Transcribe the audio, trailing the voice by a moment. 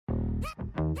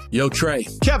Yo, Trey.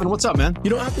 Kevin, what's up, man? You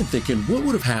know, I've been thinking, what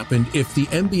would have happened if the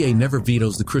NBA never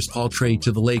vetoes the Chris Paul trade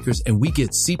to the Lakers and we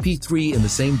get CP3 in the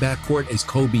same backcourt as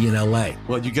Kobe in LA?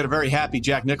 Well, you get a very happy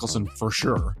Jack Nicholson for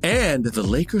sure. And the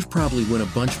Lakers probably win a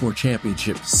bunch more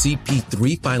championships.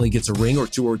 CP3 finally gets a ring or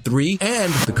two or three,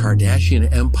 and the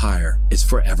Kardashian empire is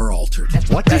forever altered.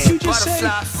 What did you just say?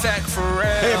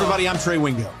 Hey, everybody, I'm Trey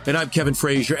Wingo. And I'm Kevin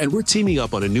Frazier, and we're teaming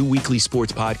up on a new weekly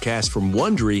sports podcast from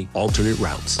Wondery, Alternate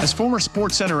Routes. As former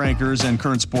Sports Center anchors and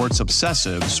current sports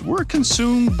obsessives, we're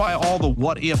consumed by all the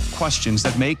what-if questions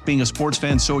that make being a sports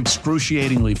fan so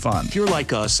excruciatingly fun. If you're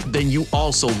like us, then you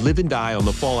also live and die on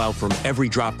the fallout from every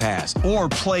drop pass. Or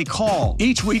play call.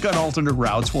 Each week on Alternate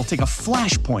Routes, we'll take a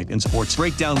flashpoint in sports,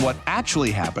 break down what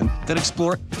actually happened, then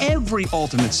explore every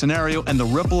alternate scenario and the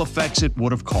ripple effects it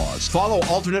would have caused. Follow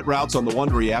Alternate Routes on the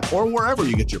Wondery app or wherever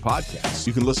you get your podcasts.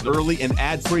 You can listen early and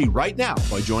ad-free right now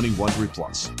by joining Wondery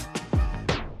Plus.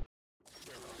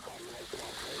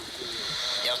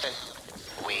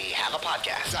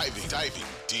 Podcast. Diving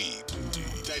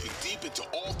deep into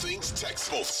all things Texas,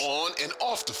 both on and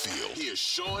off the field. Here's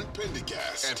Sean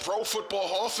Pendergast and Pro Football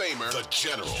Hall of Famer, the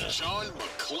General, John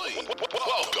McClain.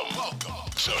 Welcome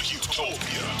to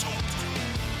Utopia.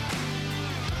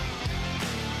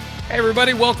 Hey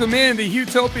everybody, welcome in the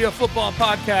Utopia Football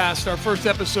Podcast, our first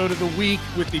episode of the week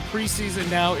with the preseason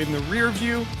now in the rear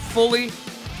view, fully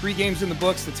 3 games in the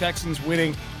books, the Texans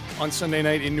winning on Sunday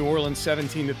night in New Orleans,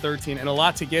 17-13, and a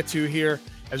lot to get to here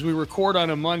as we record on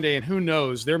a Monday, and who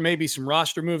knows, there may be some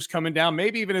roster moves coming down,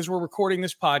 maybe even as we're recording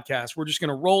this podcast. We're just going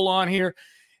to roll on here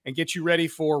and get you ready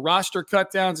for roster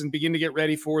cutdowns and begin to get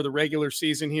ready for the regular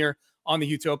season here on the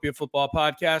Utopia Football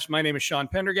Podcast. My name is Sean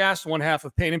Pendergast, one half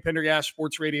of Payne and Pendergast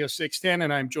Sports Radio 610,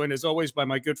 and I'm joined as always by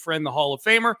my good friend, the Hall of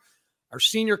Famer, our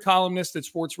senior columnist at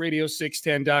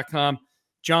sportsradio610.com,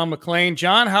 John McClain.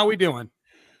 John, how we doing?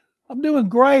 I'm doing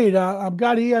great. I've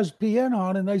got ESPN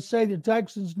on, and they say the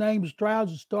Texans named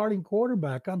Stroud's a starting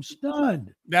quarterback. I'm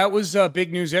stunned. That was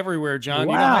big news everywhere, John.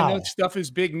 Wow. You know, I know stuff is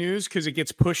big news because it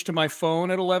gets pushed to my phone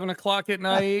at 11 o'clock at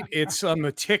night. It's on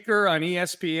the ticker on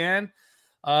ESPN.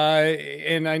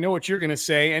 And I know what you're going to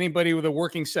say. Anybody with a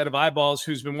working set of eyeballs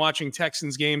who's been watching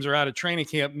Texans games or out of training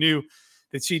camp knew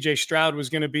that CJ Stroud was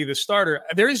going to be the starter.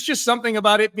 There is just something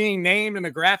about it being named and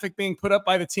the graphic being put up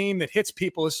by the team that hits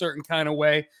people a certain kind of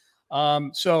way.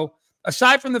 So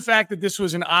aside from the fact that this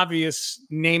was an obvious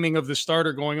naming of the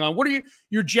starter going on, what are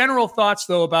your general thoughts,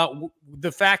 though, about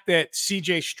the fact that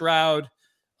CJ Stroud,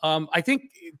 I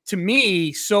think, to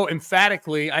me, so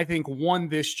emphatically, I think won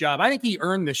this job. I think he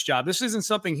earned this job. This isn't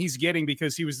something he's getting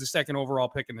because he was the second overall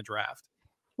pick in the draft.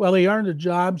 Well, he earned a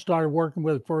job, started working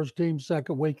with the first team,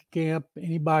 second week of camp.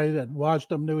 Anybody that watched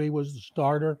him knew he was the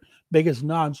starter. Biggest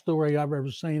non-story I've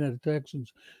ever seen at a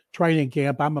Texans training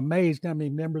camp. I'm amazed how many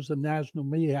members of national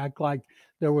media act like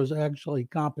there was actually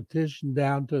competition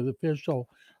down to the official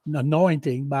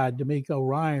anointing by DeMeco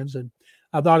Ryans. And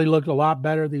I thought he looked a lot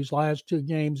better these last 2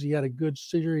 games. He had a good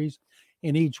series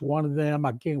in each one of them.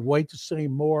 I can't wait to see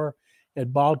more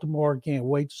at Baltimore. Can't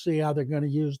wait to see how they're going to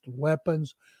use the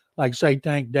weapons, like, say,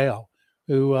 Tank Dell,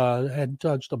 who hadn't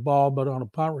touched the ball but on a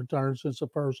punt return since the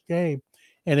first game,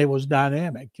 and it was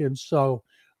dynamic. And so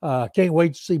can't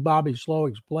wait to see Bobby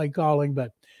Slowick's play calling,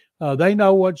 but they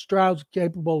know what Stroud's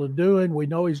capable of doing. We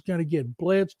know he's going to get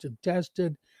blitzed and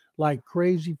tested like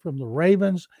crazy from the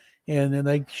Ravens, and then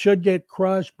they should get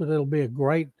crushed, but it'll be a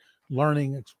great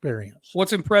learning experience.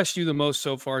 What's impressed you the most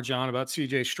so far, John, about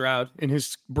CJ Stroud in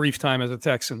his brief time as a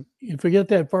Texan? You forget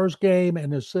that first game,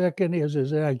 and the second is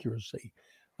his accuracy.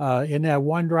 In that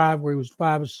one drive where he was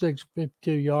 5 of 6,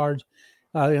 52 yards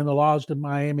in the loss to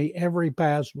Miami, every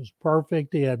pass was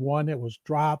perfect. He had one that was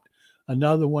dropped,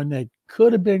 another one that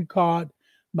could have been caught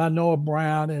by Noah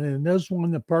Brown, and in this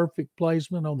one, the perfect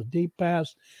placement on the deep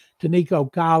pass to Nico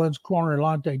Collins, corner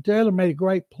Alontae Taylor made a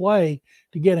great play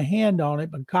to get a hand on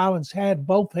it, but Collins had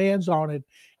both hands on it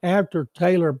after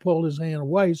Taylor pulled his hand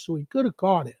away, so he could have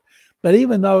caught it. But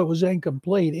even though it was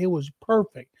incomplete, it was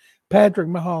perfect. Patrick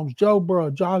Mahomes, Joe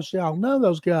Burrow, Josh Allen, none of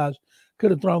those guys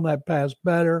could have thrown that pass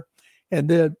better. And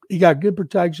then he got good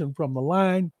protection from the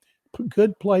line,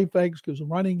 good play fakes because the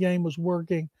running game was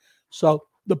working. So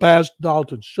the pass to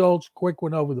Dalton Schultz, quick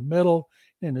one over the middle,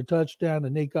 and the touchdown to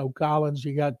Nico Collins.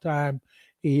 He got time.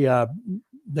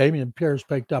 Damian Pierce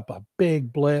picked up a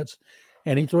big blitz,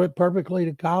 and he threw it perfectly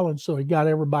to Collins, so he got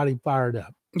everybody fired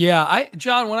up. Yeah,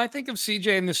 John, when I think of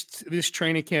CJ in this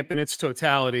training camp in its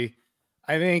totality,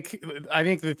 I think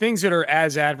the things that are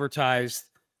as advertised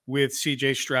with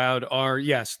CJ Stroud are,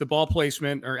 yes, the ball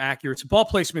placement or accuracy. Ball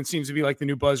placement seems to be like the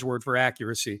new buzzword for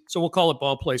accuracy. So we'll call it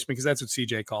ball placement because that's what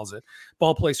CJ calls it.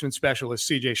 Ball placement specialist,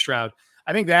 CJ Stroud.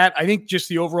 I think just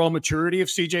the overall maturity of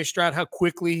CJ Stroud, how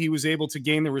quickly he was able to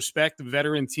gain the respect of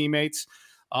veteran teammates.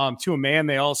 To a man,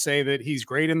 they all say that he's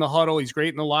great in the huddle. He's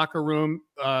great in the locker room.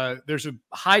 There's a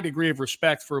high degree of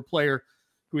respect for a player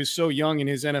who is so young in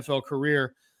his NFL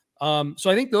career. So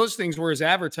I think those things were as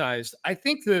advertised. I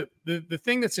think the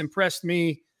thing that's impressed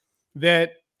me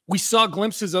that we saw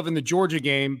glimpses of in the Georgia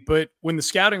game, but when the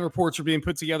scouting reports were being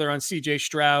put together on CJ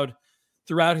Stroud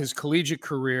throughout his collegiate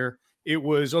career, it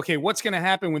was, okay, what's going to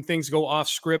happen when things go off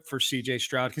script for CJ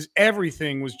Stroud? Because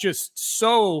everything was just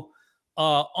so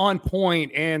on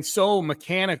point and so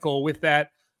mechanical with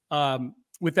that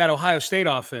Ohio State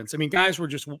offense. I mean, guys were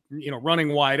just,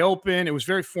 running wide open. It was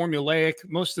very formulaic.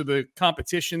 Most of the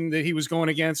competition that he was going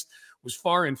against was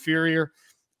far inferior.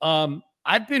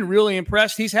 I've been really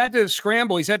impressed. He's had to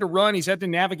scramble. He's had to run. He's had to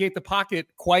navigate the pocket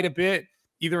quite a bit,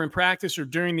 either in practice or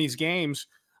during these games.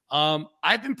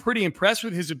 I've been pretty impressed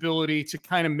with his ability to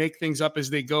kind of make things up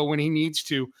as they go when he needs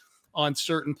to on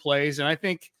certain plays. And I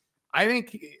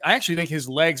actually think his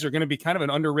legs are going to be kind of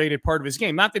an underrated part of his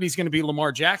game. Not that he's going to be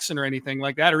Lamar Jackson or anything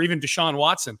like that, or even Deshaun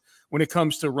Watson when it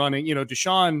comes to running.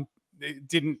 Deshaun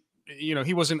didn't,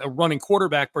 he wasn't a running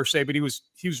quarterback per se, but he was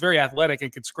very athletic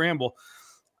and could scramble.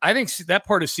 I think that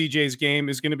part of CJ's game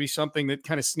is going to be something that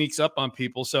kind of sneaks up on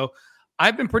people. So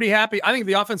I've been pretty happy. I think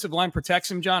the offensive line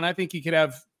protects him, John. I think he could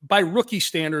have, by rookie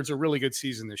standards, a really good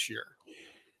season this year.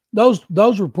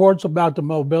 Those reports about the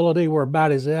mobility were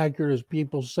about as accurate as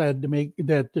people said to me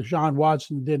that Deshaun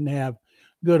Watson didn't have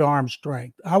good arm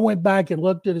strength. I went back and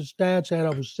looked at his stats, had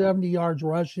over 70 yards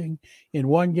rushing in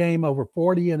one game, over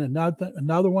 40 in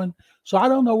another one. So I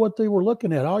don't know what they were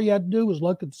looking at. All you had to do was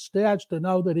look at the stats to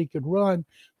know that he could run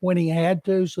when he had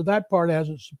to. So that part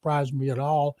hasn't surprised me at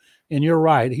all. And you're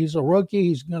right. He's a rookie.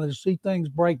 He's going to see things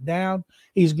break down.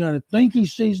 He's going to think he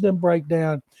sees them break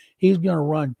down. He's going to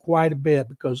run quite a bit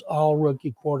because all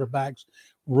rookie quarterbacks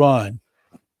run.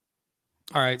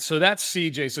 All right, so that's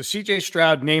CJ. So CJ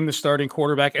Stroud named the starting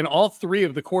quarterback, and all three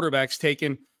of the quarterbacks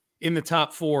taken in the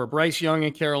top four, Bryce Young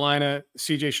in Carolina,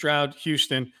 CJ Stroud,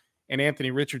 Houston, and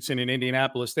Anthony Richardson in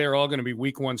Indianapolis, they're all going to be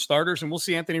week one starters. And we'll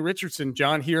see Anthony Richardson,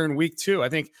 John, here in week two. I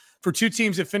think for two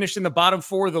teams that finished in the bottom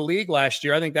four of the league last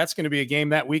year, I think that's going to be a game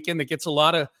that weekend that gets a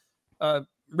lot of,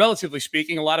 relatively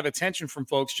speaking, a lot of attention from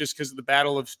folks just because of the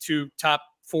battle of two top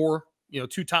four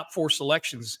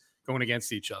selections going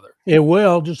against each other. It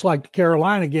will, just like the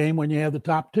Carolina game when you have the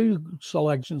top two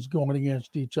selections going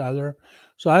against each other.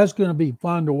 So that's going to be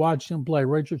fun to watch him play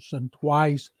Richardson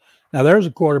twice. Now, there's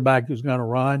a quarterback who's going to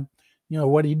run.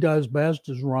 What he does best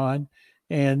is run.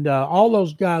 And all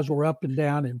those guys were up and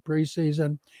down in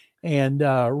preseason. And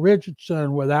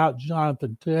Richardson, without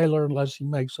Jonathan Taylor, unless he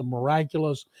makes a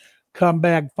miraculous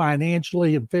comeback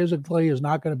financially and physically, is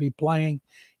not going to be playing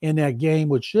in that game,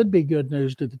 which should be good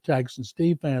news to the Texans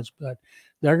defense. But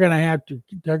they're going to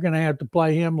have to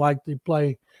play him like they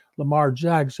play Lamar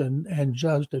Jackson and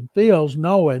Justin Fields,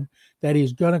 knowing that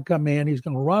he's going to come in, he's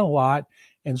going to run a lot,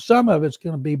 and some of it's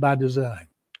going to be by design.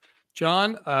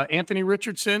 John, Anthony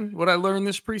Richardson, what I learned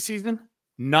this preseason,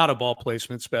 not a ball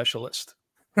placement specialist.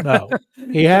 No,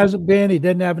 he hasn't been. He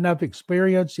didn't have enough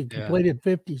experience. He completed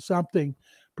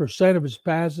 50-something% of his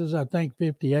passes. I think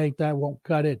 58. That won't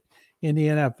cut it in the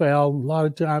NFL. A lot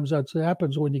of times that's what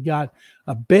happens when you got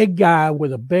a big guy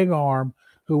with a big arm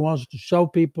who wants to show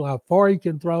people how far he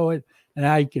can throw it and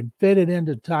how he can fit it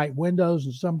into tight windows.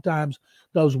 And sometimes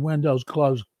those windows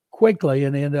close quickly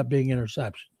and they end up being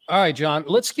interceptions. All right, John,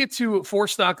 let's get to 4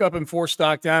 stock up and 4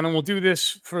 stock down, and we'll do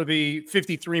this for the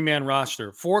 53-man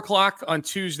roster. 4 o'clock on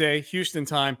Tuesday, Houston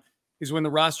time, is when the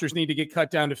rosters need to get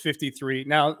cut down to 53.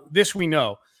 Now, this we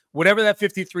know. Whatever that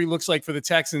 53 looks like for the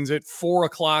Texans at 4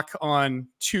 o'clock on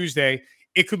Tuesday,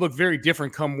 it could look very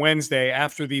different come Wednesday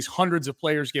after these hundreds of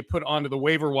players get put onto the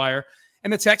waiver wire.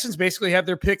 And the Texans basically have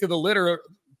their pick of the litter.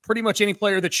 Pretty much any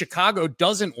player that Chicago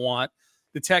doesn't want,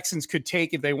 the Texans could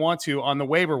take if they want to on the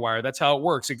waiver wire. That's how it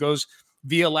works. It goes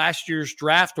via last year's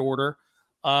draft order.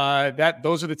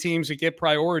 Those are the teams that get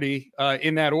priority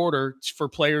in that order for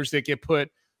players that get put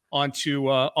onto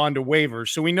waivers.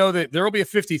 So we know that there will be a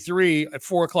 53 at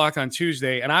 4 o'clock on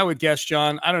Tuesday. And I would guess,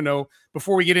 John, I don't know,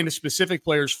 before we get into specific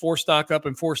players, 4 stock up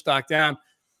and 4 stock down,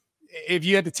 if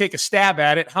you had to take a stab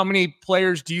at it, how many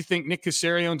players do you think Nick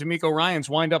Caserio and DeMeco Ryans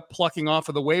wind up plucking off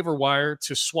of the waiver wire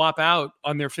to swap out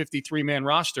on their 53-man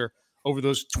roster over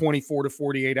those 24 to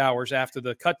 48 hours after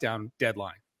the cutdown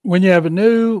deadline? When you have a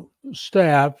new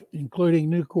staff, including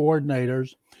new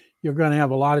coordinators, you're going to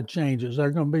have a lot of changes. There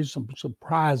are going to be some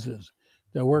surprises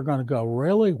that we're going to go,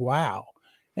 really? Wow.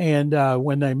 And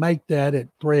when they make that at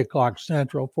 3 o'clock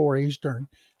Central, 4 Eastern,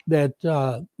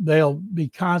 that they'll be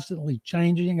constantly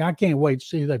changing. I can't wait to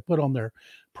see who they put on their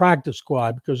practice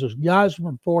squad, because there's guys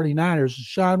from 49ers.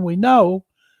 Sean, we know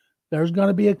there's going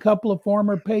to be a couple of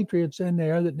former Patriots in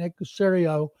there that Nick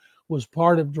Caserio was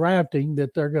part of drafting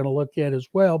that they're going to look at as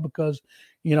well, because,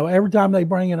 every time they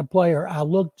bring in a player, I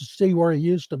look to see where he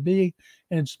used to be,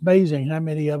 and it's amazing how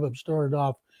many of them started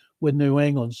off with New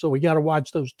England. So we got to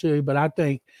watch those two. But I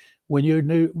think when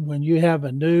you have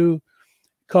a new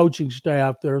coaching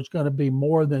staff, there's going to be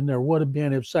more than there would have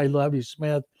been if, say, Lovie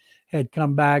Smith had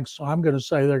come back. So I'm going to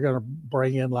say they're going to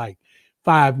bring in like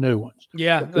 5 new ones.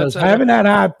 Yeah. Because having that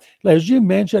high, as you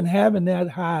mentioned, having that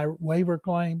high waiver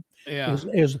claim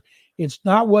is it's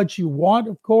not what you want,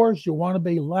 of course. You want to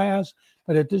be last,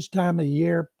 but at this time of the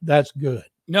year, that's good.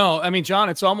 No, I mean, John,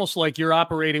 it's almost like you're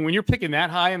operating when you're picking that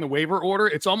high in the waiver order.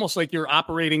 It's almost like you're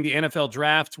operating the NFL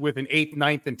draft with an 8th,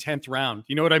 9th, and 10th round.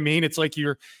 You know what I mean? It's like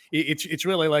it's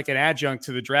really like an adjunct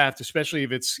to the draft, especially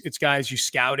if it's guys you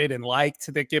scouted and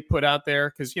liked that get put out there,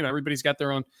 because everybody's got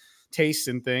their own tastes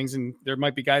and things, and there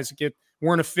might be guys that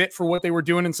weren't a fit for what they were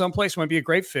doing in some place, might be a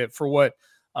great fit for what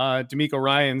DeMeco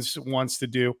Ryans wants to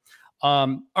do.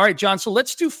 All right, John. So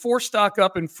let's do 4 stock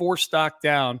up and 4 stock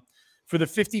down for the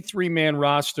 53-man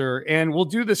roster. And we'll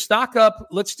do the stock up.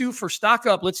 Let's do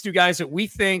guys that we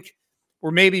think,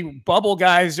 or maybe bubble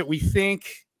guys that we think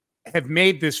have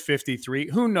made this 53.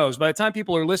 Who knows? By the time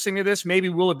people are listening to this, maybe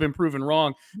we'll have been proven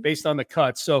wrong based on the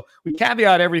cuts. So we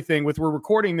caveat everything with, we're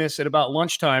recording this at about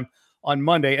lunchtime on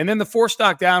Monday. And then the 4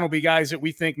 stock down will be guys that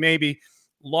we think maybe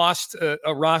lost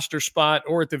a roster spot,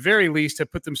 or at the very least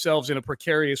have put themselves in a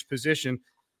precarious position.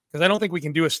 Because I don't think we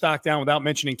can do a stock down without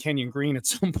mentioning Kenyon Green at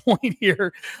some point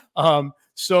here.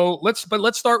 So let's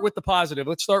start with the positive.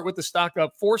 Let's start with the stock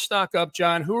up. 4 stock up,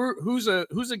 John. Who's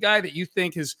a guy that you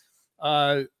think has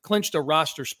clinched a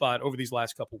roster spot over these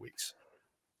last couple weeks?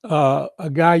 A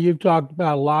guy you've talked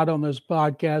about a lot on this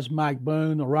podcast, Mike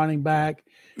Boone, the running back.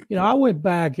 I went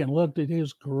back and looked at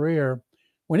his career.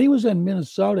 When he was in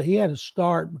Minnesota, he had to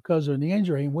start because of an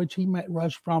injury in which he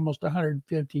rushed for almost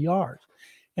 150 yards.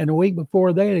 And the week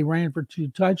before that, he ran for 2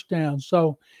 touchdowns.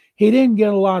 So he didn't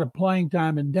get a lot of playing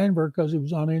time in Denver because he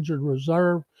was on injured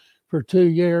reserve for 2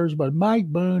 years. But Mike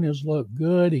Boone has looked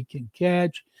good. He can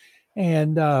catch.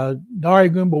 And Dare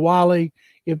Ogunbowale,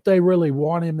 if they really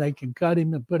want him, they can cut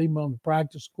him and put him on the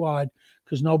practice squad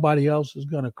because nobody else is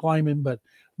going to claim him. But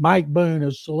Mike Boone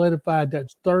has solidified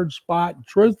that 3rd spot. And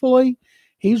truthfully,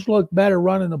 he's looked better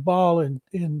running the ball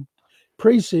in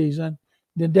preseason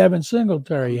than Devin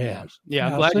Singletary has. Yeah,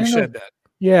 I'm glad you said that.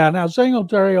 Yeah, now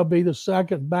Singletary will be the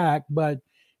second back, but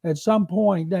at some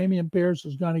point, Dameon Pierce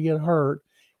is going to get hurt,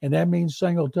 and that means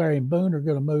Singletary and Boone are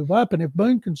going to move up. And if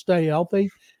Boone can stay healthy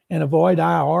and avoid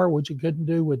IR, which he couldn't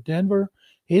do with Denver,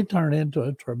 he'd turn into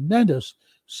a tremendous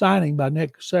signing by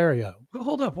Nick Caserio. Well,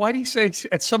 hold up. Why do you say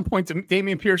at some point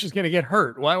Dameon Pierce is going to get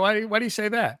hurt? Why do you say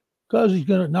that? Because he's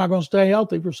not going to stay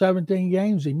healthy for 17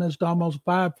 games. He missed almost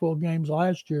 5 full games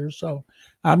last year. So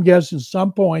I'm guessing at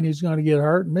some point he's going to get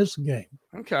hurt and miss a game.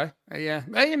 Okay. Yeah.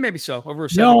 Maybe so. Over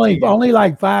 17 only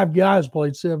like 5 guys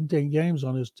played 17 games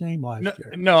on his team last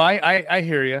year. No, I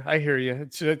hear you. I hear you.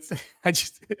 It's I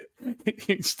just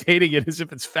stating it as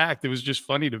if it's fact. It was just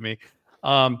funny to me.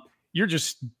 You're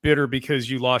just bitter because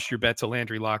you lost your bet to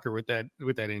Landry Locker with that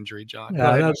injury, John.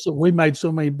 Yeah, we made so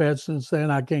many bets since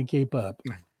then, I can't keep up.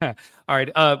 All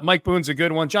right. Mike Boone's a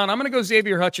good one. John, I'm going to go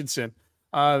Xavier Hutchinson,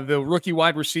 the rookie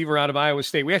wide receiver out of Iowa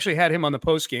State. We actually had him on the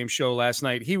post-game show last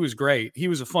night. He was great. He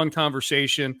was a fun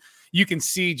conversation. You can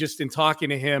see just in talking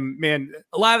to him, man,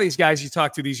 a lot of these guys you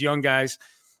talk to, these young guys,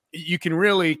 you can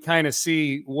really kind of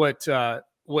see what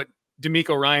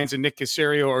DeMeco Ryans and Nick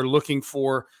Caserio are looking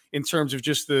for in terms of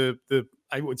just the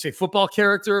I would say football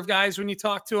character of guys when you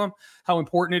talk to them, how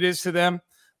important it is to them.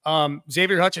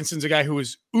 Xavier Hutchinson's a guy who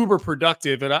was uber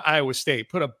productive at Iowa State,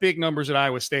 put up big numbers at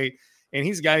Iowa State. And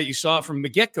he's a guy that you saw from the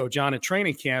get-go, John, at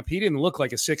training camp. He didn't look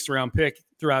like a 6th-round pick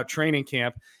throughout training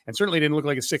camp, and certainly didn't look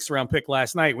like a 6th-round pick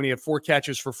last night when he had 4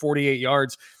 catches for 48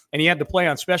 yards, and he had to play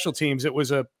on special teams. It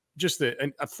was just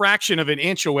a fraction of an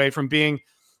inch away from being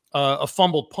a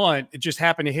fumbled punt. It just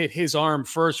happened to hit his arm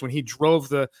first when he drove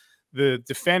the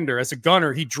defender. As a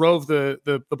gunner, he drove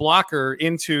the blocker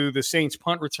into the Saints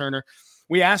punt returner.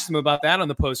 We asked him about that on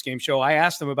the post-game show. I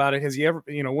asked him about it. Has he ever,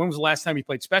 when was the last time he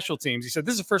played special teams? He said,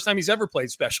 this is the first time he's ever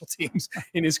played special teams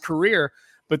in his career.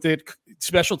 But the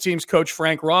special teams coach,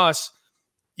 Frank Ross,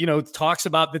 talks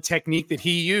about the technique that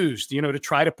he used, to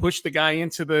try to push the guy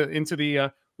into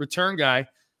the return guy.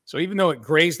 So even though it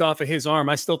grazed off of his arm,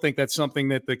 I still think that's something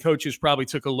that the coaches probably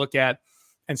took a look at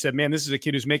and said, man, this is a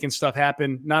kid who's making stuff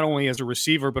happen, not only as a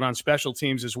receiver, but on special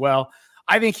teams as well.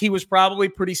 I think he was probably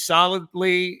pretty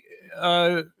solidly,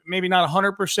 maybe not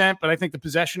 100%, but I think the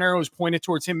possession arrow was pointed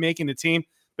towards him making the team.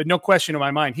 But no question in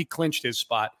my mind, he clinched his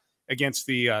spot against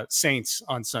the Saints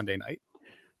on Sunday night.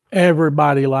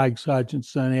 Everybody likes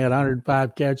Hutchinson. He had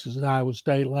 105 catches at Iowa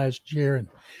State last year. And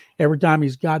every time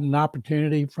he's gotten an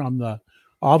opportunity from the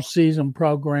off-season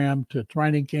program to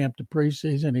training camp to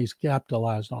preseason, he's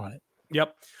capitalized on it.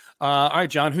 Yep. All right,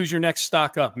 John, who's your next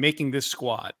stock up making this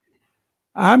squad?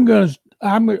 Because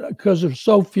there's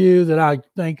so few that I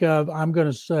think of, I'm going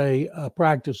to say a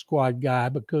practice squad guy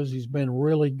because he's been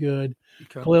really good.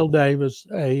 Okay. Khalil Davis,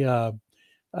 a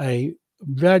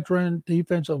veteran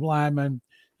defensive lineman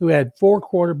who had 4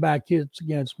 quarterback hits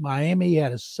against Miami. He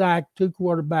had a sack, 2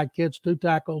 quarterback hits, 2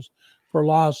 tackles for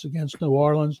loss against New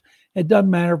Orleans. It doesn't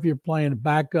matter if you're playing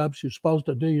backups. You're supposed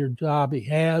to do your job. He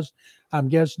has. I'm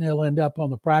guessing he'll end up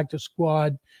on the practice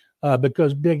squad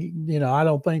because I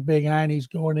don't think Big Heine's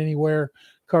going anywhere.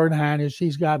 Kurt Hinish,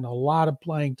 he's gotten a lot of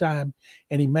playing time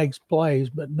and he makes plays,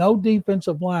 but no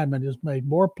defensive lineman has made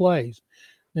more plays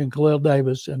than Khalil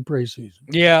Davis in preseason.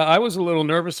 Yeah, I was a little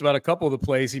nervous about a couple of the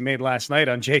plays he made last night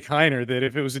on Jake Heiner, that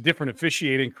if it was a different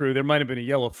officiating crew, there might have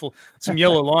been some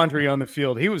yellow laundry on the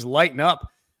field. He was lighting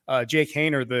up Jake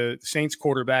Heiner, the Saints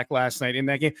quarterback, last night in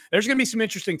that game. There's going to be some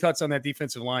interesting cuts on that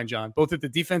defensive line, John, both at the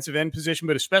defensive end position,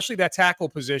 but especially that tackle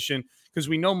position, because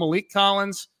we know Malik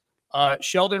Collins,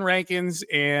 Sheldon Rankins,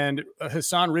 and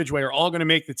Hassan Ridgeway are all going to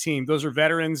make the team. Those are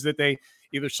veterans that they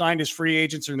either signed as free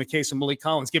agents or, in the case of Malik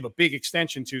Collins, give a big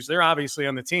extension to. So they're obviously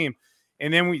on the team.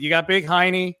 And then you got Big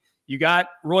Heine, you got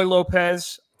Roy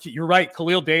Lopez. You're right,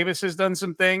 Khalil Davis has done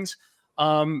some things.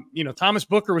 Thomas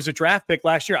Booker was a draft pick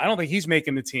last year. I don't think he's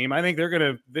making the team. I think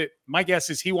my guess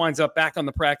is he winds up back on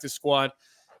the practice squad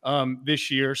this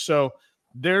year. So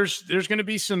there's going to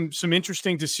be some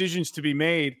interesting decisions to be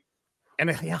made. And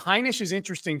Heinisch is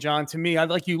interesting, John, to me.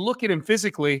 You look at him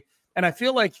physically, and I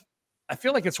feel like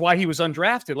it's why he was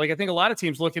undrafted. Like, I think a lot of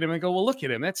teams look at him and go, well, look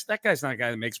at him. That guy's not a guy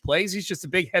that makes plays. He's just a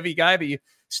big, heavy guy that you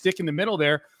stick in the middle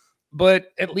there. But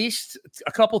at least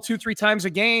a couple, 2-3 times a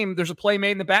game, there's a play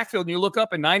made in the backfield, and you look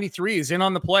up and 93 is in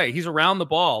on the play. He's around the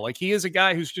ball. Like, he is a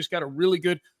guy who's just got a really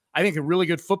good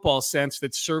football sense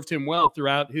that served him well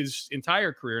throughout his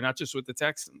entire career, not just with the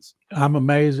Texans. I'm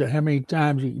amazed at how many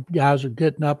times you guys are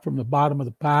getting up from the bottom of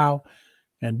the pile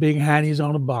and Big Heine's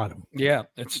on the bottom. Yeah,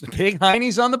 it's Big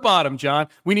Heine's on the bottom, John.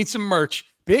 We need some merch.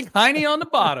 Big Heine on the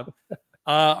bottom.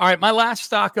 All right, my last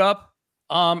stock up.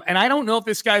 And I don't know if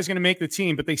this guy's going to make the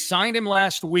team, but they signed him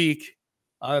last week,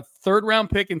 3rd-round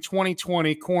pick in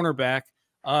 2020, cornerback.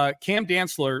 Cam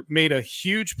Dantzler made a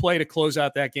huge play to close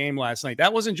out that game last night.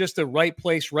 That wasn't just a right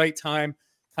place, right time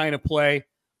kind of play.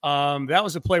 That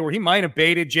was a play where he might have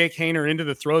baited Jake Haener into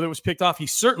the throw that was picked off. He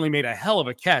certainly made a hell of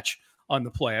a catch on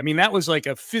the play. I mean, that was like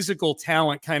a physical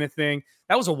talent kind of thing.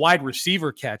 That was a wide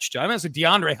receiver catch, John. That was a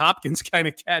DeAndre Hopkins kind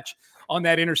of catch on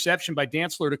that interception by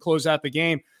Dantzler to close out the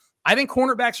game. I think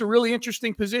cornerback's a really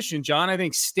interesting position, John. I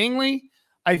think Stingley,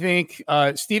 I think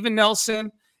Steven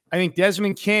Nelson, I think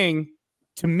Desmond King,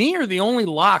 to me, are the only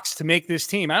locks to make this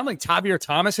team. I don't think Tavierre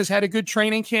Thomas has had a good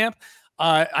training camp.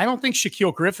 I don't think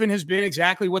Shaquille Griffin has been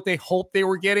exactly what they hoped they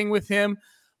were getting with him.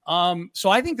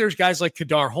 So I think there's guys like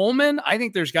Kadar Holman. I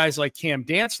think there's guys like Cam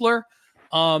Dantzler,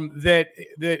 that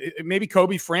maybe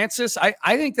Kobe Francis.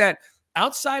 I think that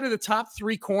outside of the top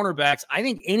 3 cornerbacks, I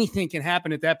think anything can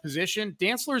happen at that position.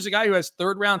 Dantzler is a guy who has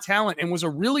 3rd-round talent and was a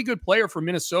really good player for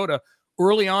Minnesota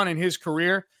early on in his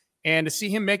career. And to see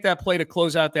him make that play to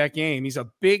close out that game, he's a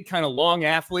big kind of long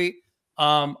athlete.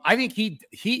 I think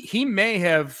he may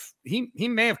have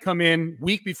come in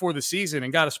week before the season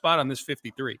and got a spot on this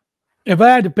 53. If I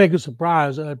had to pick a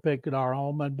surprise, I'd pick Kadar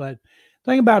Holman. But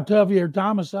the thing about Tavierre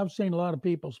Thomas, I've seen a lot of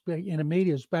people in the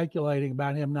media speculating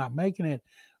about him not making it.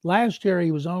 Last year,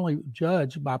 he was only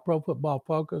judged by Pro Football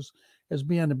Focus as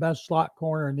being the best slot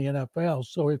corner in the NFL.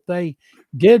 So if they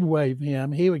did waive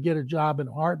him, he would get a job in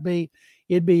a heartbeat.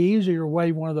 It'd be easier to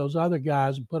waive one of those other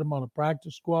guys and put him on a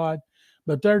practice squad.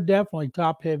 But they're definitely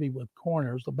top-heavy with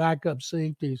corners. The backup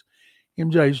safeties,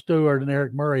 MJ Stewart and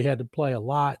Eric Murray had to play a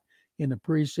lot in the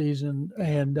preseason.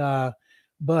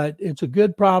 But it's a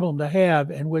good problem to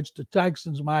have, in which the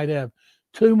Texans might have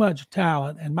too much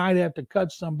talent and might have to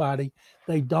cut somebody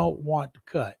they don't want to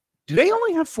cut. Do they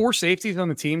only have 4 safeties on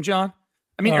the team, John?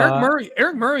 I mean,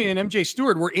 Eric Murray and MJ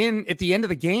Stewart were in at the end of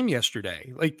the game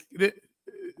yesterday. Like,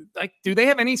 do they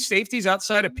have any safeties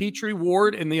outside of Petrie,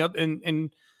 Ward,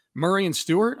 and Murray and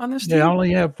Stewart on this team? They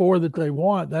only have 4 that they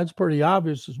want. That's pretty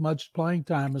obvious, as much playing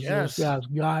time as those guys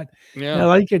got. Yeah.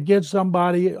 Now, they could get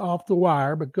somebody off the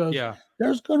wire because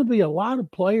there's going to be a lot of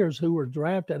players who were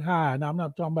drafted high, and I'm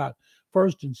not talking about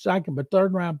first and second, but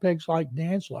third round picks like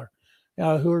Dantzler,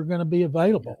 who are going to be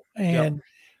available. And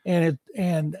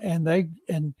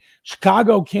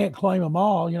Chicago can't claim them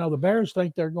all. The Bears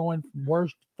think they're going from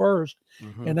worst to first,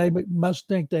 and they must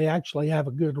think they actually have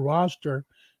a good roster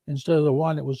instead of the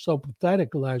one that was so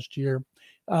pathetic last year.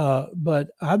 But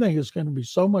I think it's going to be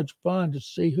so much fun to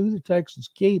see who the Texans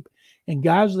keep, and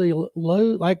guys they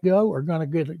let go are going to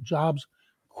get jobs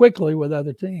quickly with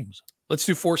other teams. Let's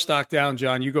do 4 stock down,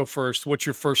 John. You go first. What's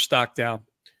your first stock down?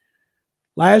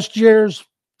 Last year's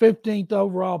 15th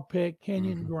overall pick,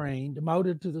 Kenyon Green,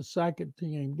 demoted to the second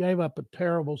team, gave up a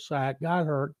terrible sack, got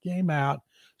hurt, came out,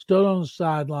 stood on the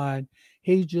sideline.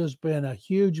 He's just been a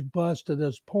huge bust to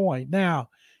this point. Now,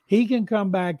 he can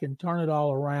come back and turn it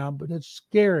all around, but it's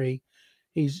scary.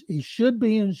 He should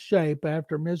be in shape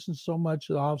after missing so much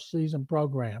of the offseason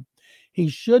program. He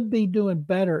should be doing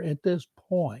better at this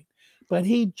point, but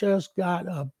he just got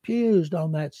abused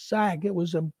on that sack. It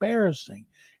was embarrassing.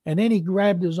 And then he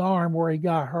grabbed his arm where he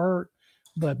got hurt.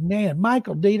 But, man,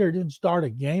 Michael Dieter didn't start a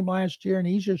game last year, and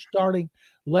he's just starting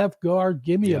left guard.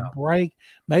 Give me a break.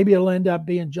 Maybe it'll end up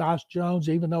being Josh Jones,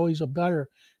 even though he's a better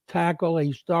tackle.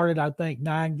 He started, I think,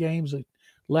 9 games at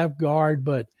left guard.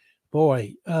 But,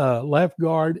 boy, left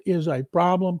guard is a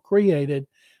problem created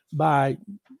by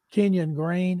Kenyon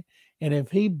Green. And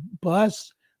if he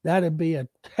busts, that'd be a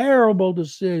terrible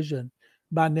decision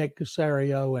by Nick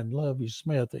Caserio and Lovie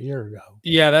Smith a year ago.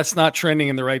 Yeah, that's not trending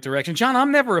in the right direction. John, I'm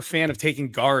never a fan of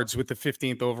taking guards with the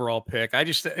 15th overall pick.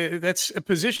 That's a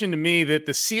position to me that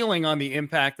the ceiling on the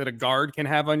impact that a guard can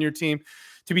have on your team,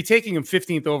 to be taking him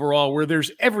 15th overall, where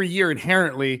there's every year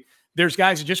inherently, there's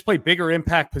guys who just play bigger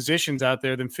impact positions out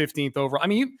there than 15th overall. I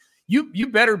mean, you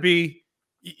better be,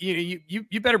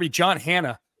 you better be John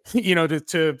Hanna,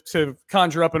 to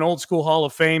conjure up an old school Hall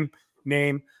of Fame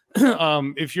name.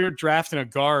 If you're drafting a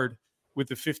guard with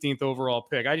the 15th overall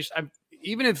pick,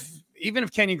 even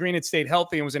if Kenyon Green had stayed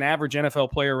healthy and was an average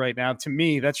NFL player right now, to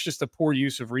me, that's just a poor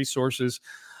use of resources.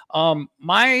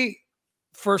 My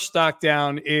first stock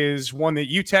down is one that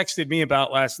you texted me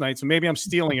about last night, so maybe I'm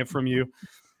stealing it from you.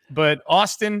 But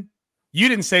Austin, you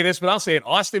didn't say this, but I'll say it.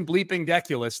 Austin bleeping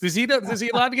Deculus. Is he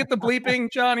allowed to get the bleeping,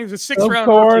 John? He was a 6th-round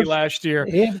rookie last year.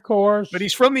 Of course. But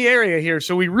he's from the area here,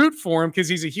 so we root for him because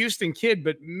he's a Houston kid.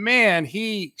 But, man,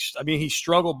 he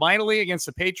struggled mightily against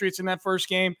the Patriots in that first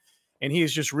game, and he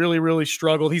has just really, really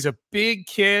struggled. He's a big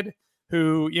kid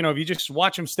who, if you just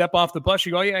watch him step off the bus,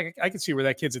 you go, yeah, I can see where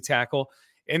that kid's a tackle.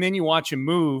 And then you watch him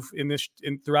move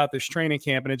throughout this training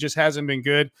camp, and it just hasn't been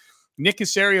good. Nick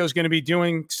Caserio is going to be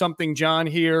doing something, John,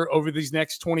 here over these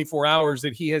next 24 hours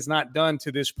that he has not done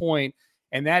to this point,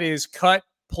 and that is cut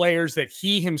players that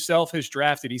he himself has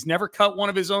drafted. He's never cut one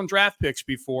of his own draft picks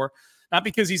before, not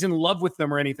because he's in love with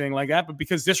them or anything like that, but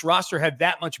because this roster had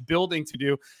that much building to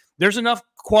do. There's enough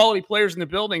quality players in the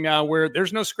building now where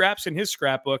there's no scraps in his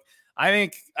scrapbook. I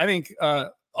think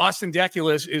Austin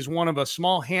Deculus is one of a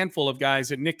small handful of guys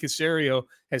that Nick Caserio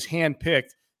has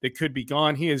handpicked that could be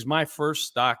gone. He is my first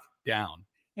stock down.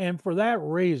 And for that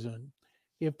reason,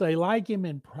 if they like him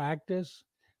in practice,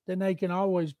 then they can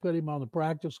always put him on the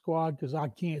practice squad, because I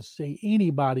can't see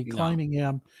anybody claiming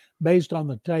him based on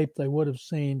the tape they would have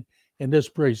seen in this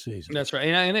preseason. That's right.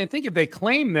 And I think if they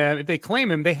claim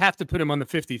him, they have to put him on the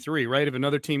 53, right? If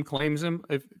another team claims him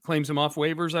off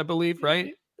waivers, I believe,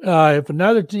 right? If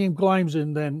another team claims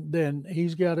him, then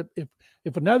he's got it.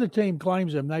 If another team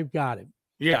claims him, they've got him.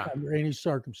 Yeah. Under any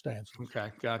circumstance.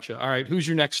 Okay. Gotcha. All right. Who's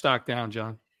your next stock down,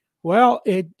 John? Well,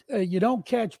 you don't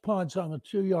catch punts on the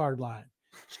 2-yard line.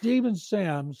 Steven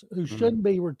Sims, who shouldn't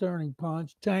be returning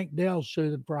punts, Tank Dell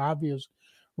suited for obvious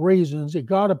reasons. He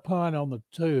got a punt on the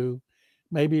 2,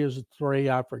 maybe it was a 3,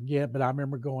 I forget, but I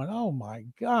remember going, oh my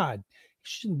God, he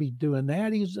shouldn't be doing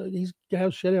that. He's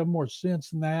guys should have more sense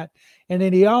than that. And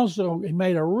then he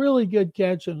made a really good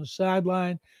catch on the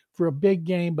sideline for a big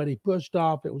game, but he pushed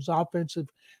off. It was offensive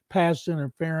pass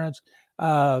interference.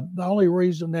 The only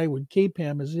reason they would keep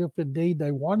him is if indeed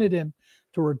they wanted him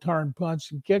to return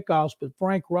punts and kickoffs, but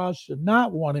Frank Ross should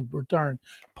not want him to return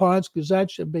punts, because that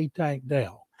should be Tank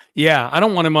Dell. Yeah, I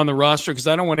don't want him on the roster because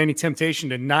I don't want any temptation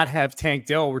to not have Tank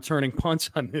Dell returning punts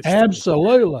on this.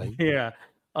 Absolutely. Team. Yeah.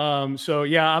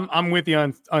 I'm with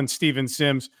you on Steven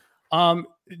Sims.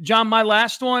 John, my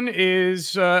last one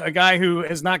is a guy who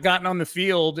has not gotten on the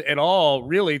field at all,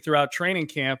 really, throughout training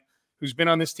camp, who's been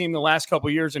on this team the last couple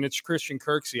of years, and it's Christian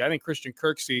Kirksey. I think Christian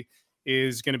Kirksey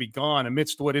is going to be gone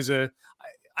amidst what is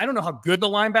I don't know how good the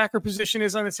linebacker position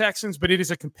is on the Texans, but it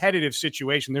is a competitive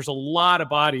situation. There's a lot of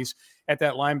bodies at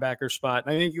that linebacker spot.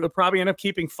 And I think you'll probably end up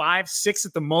keeping 5, 6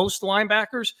 at the most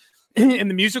linebackers, and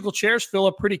the musical chairs fill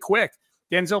up pretty quick.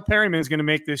 Denzel Perryman is going to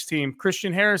make this team.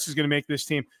 Christian Harris is going to make this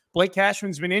team. Blake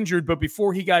Cashman's been injured, but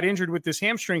before he got injured with this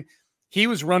hamstring, he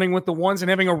was running with the ones and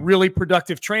having a really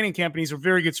productive training camp, and he's a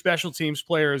very good special teams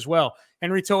player as well.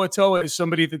 Henry To'oTo'o is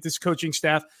somebody that this coaching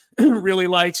staff really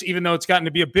likes, even though it's gotten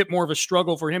to be a bit more of a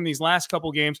struggle for him these last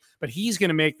couple games, but he's going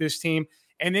to make this team.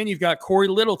 And then you've got Corey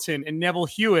Littleton and Neville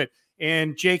Hewitt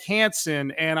and Jake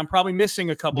Hansen, and I'm probably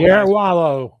missing a couple. Garrett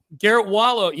Wallow. Garrett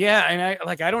Wallow, yeah, and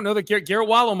I don't know that Garrett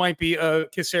Wallow might be a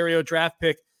Caserio draft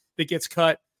pick that gets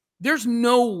cut. There's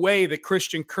no way that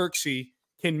Christian Kirksey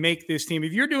can make this team.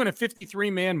 If you're doing a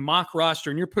 53-man mock roster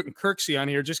and you're putting Kirksey on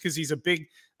here just because he's a big,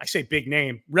 I say big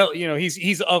name,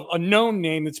 he's a known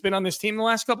name that's been on this team the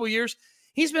last couple of years.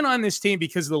 He's been on this team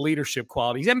because of the leadership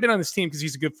quality. He hasn't been on this team because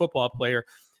he's a good football player.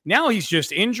 Now he's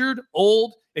just injured,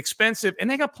 old, expensive, and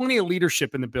they got plenty of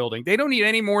leadership in the building. They don't need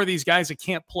any more of these guys that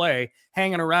can't play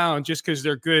hanging around just because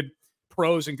they're good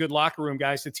pros and good locker room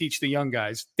guys to teach the young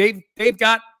guys. They've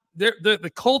got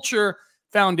the culture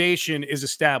foundation is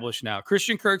established now.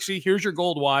 Christian Kirksey, here's your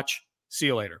gold watch. See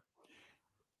you later.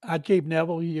 I keep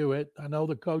Neville Hewitt. I know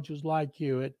the coaches like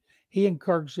Hewitt. He and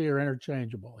Kirksey are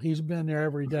interchangeable. He's been there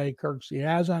every day. Kirksey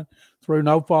hasn't, through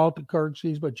no fault of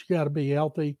Kirksey's, but you got to be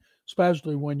healthy,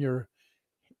 especially when you're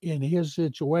in his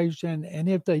situation. And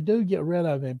if they do get rid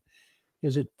of him,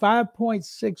 is it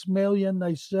 $5.6 million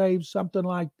they save, something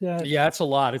like that? Yeah, it's a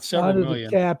lot. It's several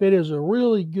million. The cap. It is a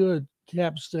really good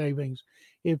cap savings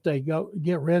if they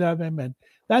get rid of him. And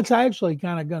that's actually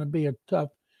kind of going to be a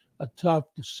tough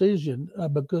decision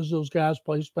because those guys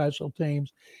play special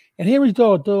teams. And Henry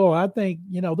To'oTo'o, I think,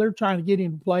 they're trying to get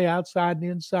him to play outside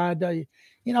and inside.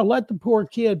 Let the poor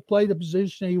kid play the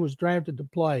position he was drafted to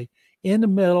play. In the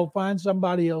middle, find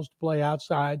somebody else to play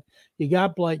outside. You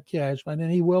got Blake Cashman,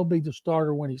 and he will be the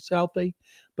starter when he's healthy.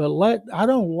 But I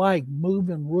don't like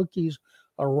moving rookies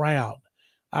around.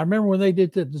 I remember when they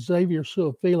did that to Xavier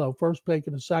Su'a-Filo, first pick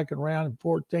in the second round in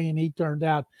 2014. He turned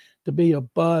out to be a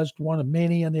bust, one of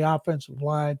many in the offensive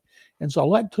line. And so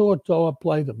let To'oTo'o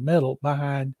play the middle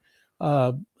behind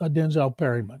Denzel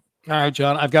Perryman. All right,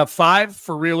 John, I've got 5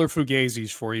 for real or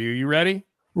Fugazis for you. You ready?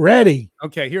 Ready.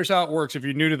 Okay, here's how it works if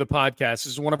you're new to the podcast. This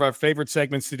is one of our favorite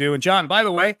segments to do. And, John, by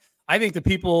the way, I think the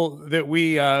people that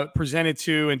we presented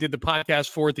to and did the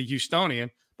podcast for at the Houstonian,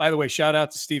 by the way, shout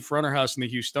out to Steve Fronterhouse and the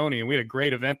Houstonian. We had a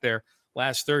great event there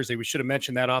last Thursday. We should have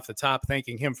mentioned that off the top,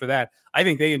 thanking him for that. I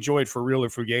think they enjoyed For Real or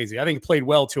Fugazi. I think it played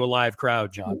well to a live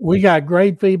crowd, John. We got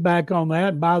great feedback on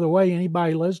that. By the way,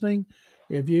 anybody listening,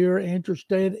 if you're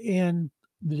interested in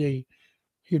the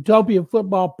Utopia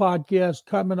Football Podcast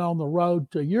coming on the road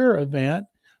to your event,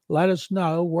 let us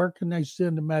know. Where can they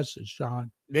send a message, Sean?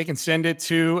 They can send it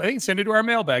to our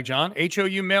mailbag, John,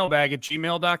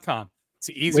 houmailbag@gmail.com. It's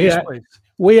the easiest place.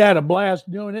 We had a blast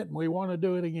doing it, and we want to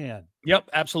do it again. Yep,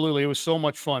 absolutely. It was so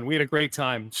much fun. We had a great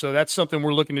time. So that's something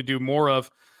we're looking to do more of,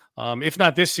 if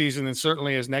not this season, then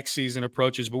certainly as next season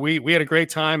approaches. But we had a great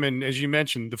time, and as you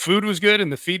mentioned, the food was good,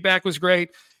 and the feedback was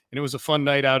great, and it was a fun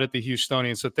night out at the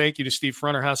Houstonian. So thank you to Steve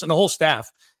Fronterhouse and the whole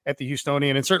staff at the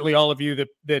Houstonian, and certainly all of you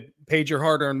that paid your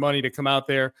hard-earned money to come out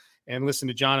there and listen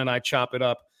to John and I chop it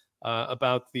up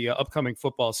about the upcoming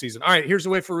football season. All right, here's the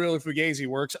way For Real or Fugazi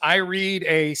works. I read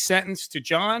a sentence to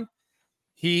John.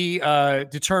 He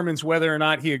determines whether or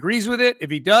not he agrees with it.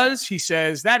 If he does, he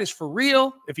says, that is for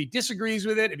real. If he disagrees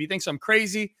with it, if he thinks I'm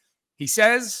crazy, he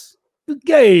says,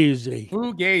 Fugazi.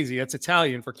 Fugazi. That's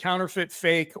Italian for counterfeit,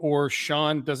 fake, or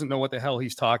Sean doesn't know what the hell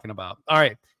he's talking about. All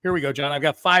right, here we go, John. I've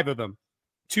got 5 of them.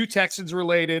 2 Texans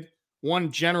related,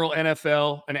 1 general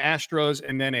NFL, an Astros,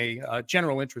 and then a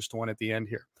general interest one at the end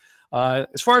here.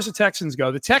 As far as the Texans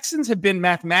go, the Texans have been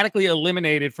mathematically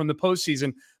eliminated from the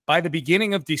postseason by the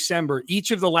beginning of December,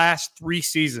 each of the last 3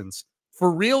 seasons.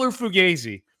 For real or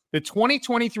Fugazi, the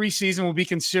 2023 season will be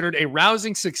considered a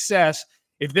rousing success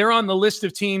if they're on the list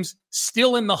of teams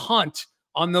still in the hunt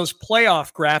on those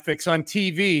playoff graphics on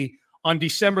TV on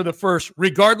December the 1st,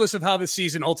 regardless of how the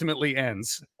season ultimately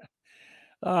ends.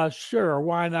 Sure,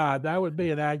 why not? That would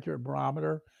be an accurate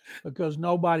barometer because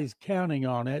nobody's counting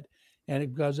on it. And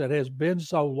because it has been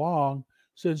so long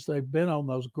since they've been on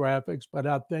those graphics. But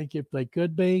I think if they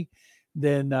could be,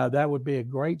 then that would be a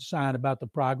great sign about the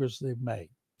progress they've made.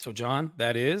 So, John,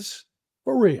 that is?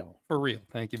 For real. For real.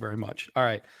 Thank you very much. All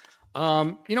right.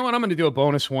 You know what? I'm going to do a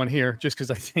bonus one here just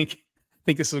because I think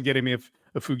this will get me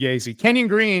a Fugazi. Kenyon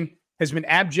Green has been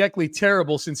abjectly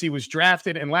terrible since he was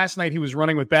drafted, and last night he was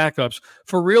running with backups.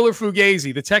 For real or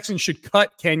Fugazi, the Texans should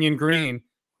cut Kenyon Green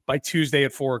by Tuesday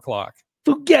at 4 o'clock.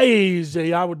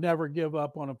 Fugazi. I would never give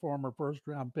up on a former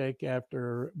first-round pick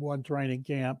after one training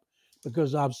camp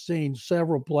because I've seen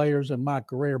several players in my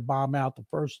career bomb out the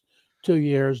first 2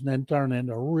 years and then turn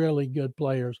into really good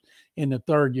players in the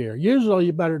third year. Usually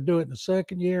you better do it in the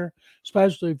second year,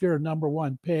 especially if you're a number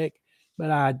one pick.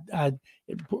 But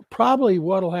probably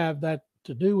what'll have that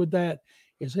to do with that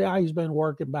is how he's been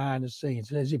working behind the scenes.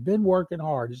 Has he been working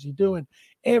hard? Is he doing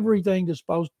everything they're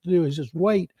supposed to do? Is his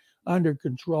weight under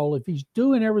control? If he's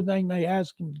doing everything they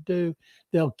ask him to do,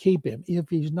 they'll keep him. If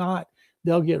he's not,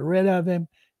 they'll get rid of him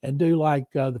and do like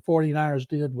the 49ers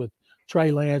did with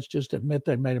Trey Lance, just admit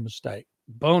they made a mistake.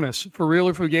 Bonus, for real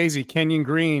or Fugazi, Kenyon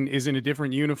Green is in a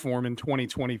different uniform in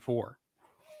 2024.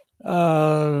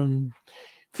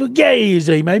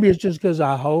 Fugazi, maybe it's just because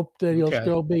I hope that he'll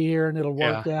still be here and it'll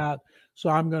work out. So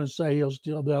I'm going to say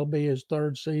that'll be his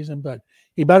third season, but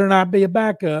he better not be a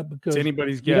backup because it's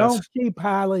anybody's guess. You don't keep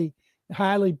highly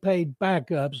paid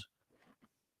backups.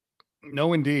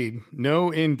 No, indeed.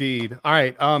 All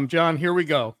right, John, here we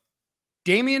go.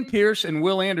 Dameon Pierce and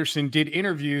Will Anderson did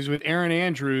interviews with Aaron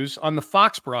Andrews on the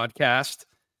Fox broadcast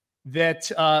that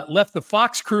left the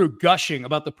Fox crew gushing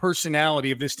about the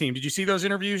personality of this team. Did you see those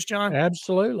interviews, John?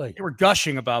 Absolutely. They were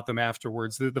gushing about them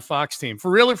afterwards, the Fox team. For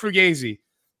real or Fugazi,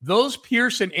 those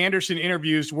Pierce and Anderson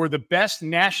interviews were the best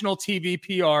national TV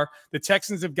PR the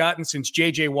Texans have gotten since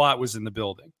J.J. Watt was in the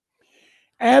building.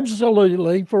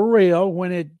 Absolutely, for real,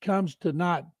 when it comes to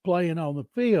not playing on the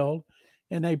field.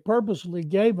 And they purposely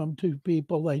gave them to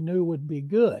people they knew would be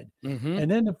good. Mm-hmm.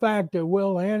 And then the fact that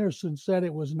Will Anderson said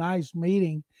it was nice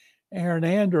meeting Aaron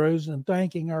Andrews and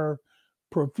thanking her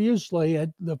profusely,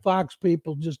 the Fox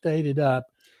people just ate it up.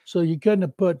 So you couldn't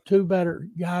have put two better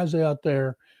guys out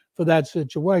there for that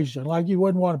situation. Like you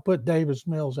wouldn't want to put Davis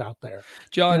Mills out there.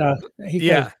 John,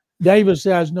 Davis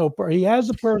has he has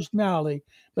a personality,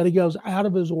 but he goes out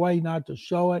of his way not to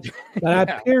show it.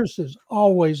 But Pierce is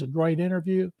always a great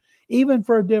interview, even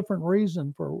for a different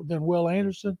reason than Will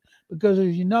Anderson, because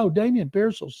as you know, Dameon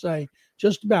Pierce will say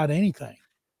just about anything.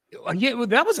 Yeah, well,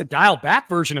 that was a dialed back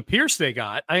version of Pierce they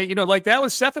got. That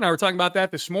was Seth and I were talking about that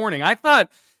this morning.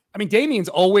 Damien's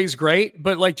always great,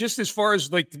 but just as far as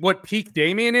what peak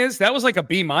Dameon is, that was like a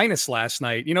B- last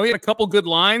night. He had a couple good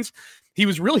lines. He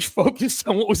was really focused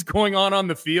on what was going on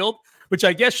the field, which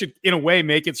I guess should, in a way,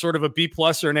 make it sort of a B+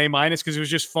 or an A- because it was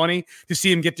just funny to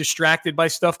see him get distracted by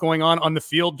stuff going on the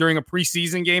field during a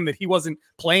preseason game that he wasn't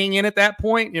playing in at that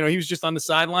point. He was just on the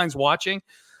sidelines watching.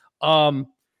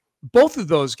 Both of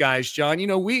those guys, John,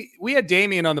 we had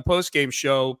Dameon on the postgame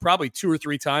show probably 2 or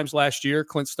 3 times last year.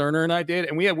 Clint Sterner and I did.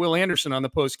 And we had Will Anderson on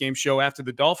the postgame show after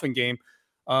the Dolphin game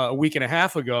a week and a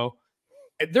half ago.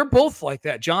 They're both like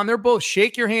that, John. They're both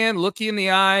shake your hand, look you in the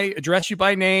eye, address you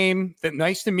by name.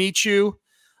 Nice to meet you.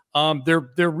 They're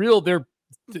real. They're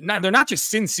not just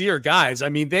sincere guys.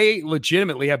 They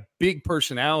legitimately have big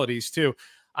personalities too.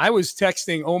 I was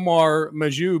texting Omar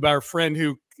Majoub, our friend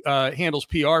who handles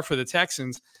PR for the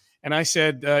Texans, and I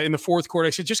said in the fourth quarter,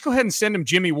 I said, just go ahead and send him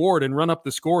Jimmy Ward and run up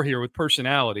the score here with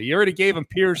personality. You already gave him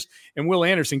Pierce and Will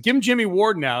Anderson. Give him Jimmy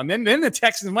Ward now. And then the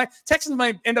Texans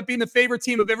might end up being the favorite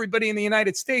team of everybody in the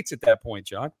United States at that point,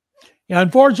 John. Yeah,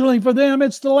 unfortunately for them,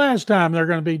 it's the last time they're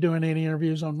going to be doing any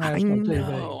interviews on national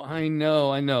TV. I know.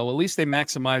 Well, at least they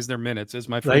maximized their minutes, as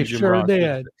my friend Jim Ross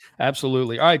did.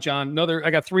 Absolutely. All right, John,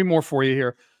 I got 3 more for you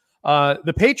here.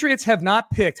 The Patriots have not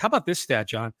picked. How about this stat,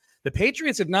 John? The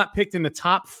Patriots have not picked in the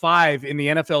top 5 in the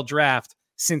NFL draft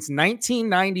since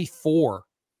 1994.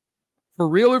 For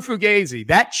real or Fugazi,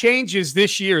 that changes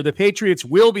this year. The Patriots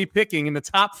will be picking in the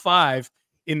top 5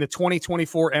 in the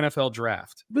 2024 NFL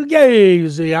draft.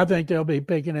 Fugazi, I think they'll be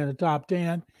picking in the top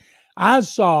 10. I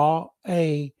saw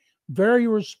a very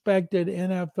respected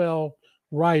NFL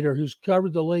writer who's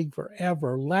covered the league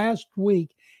forever last week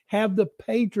have the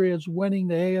Patriots winning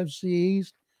the AFC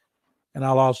East. And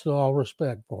I lost all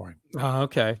respect for him.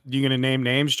 Okay. You going to name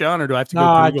names, John, or do I have to go? No,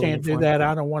 I can't do that.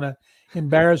 I don't want to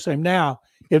embarrass him. Now,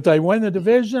 if they win the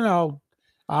division, I'll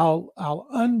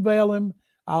unveil him.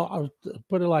 I'll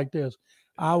put it like this.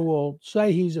 I will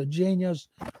say he's a genius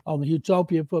on the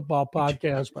Utopia Football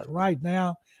Podcast. But right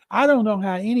now, I don't know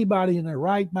how anybody in their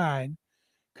right mind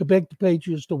could pick the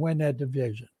Patriots to win that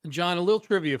division. John, a little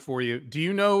trivia for you. Do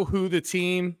you know who the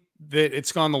team that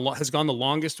has gone the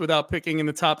longest without picking in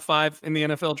the top 5 in the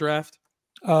NFL draft?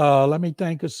 Let me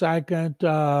think a second.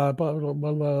 Well,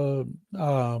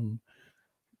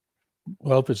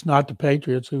 if it's not the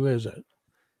Patriots, who is it?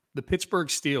 The Pittsburgh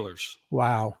Steelers.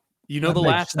 Wow. The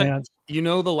last time. You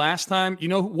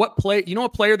know what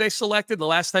player they selected the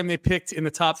last time they picked in the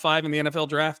top 5 in the NFL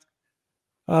draft?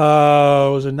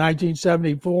 Was it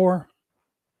 1974?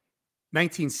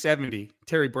 1970,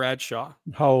 Terry Bradshaw.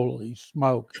 Holy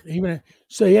smoke. He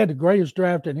had the greatest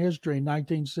draft in history in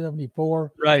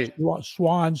 1974. Right.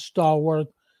 Swan Stallworth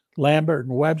Lambert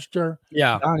and Webster.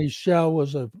 Yeah. Donnie Shell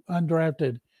was an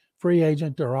undrafted free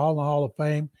agent. They're all in the Hall of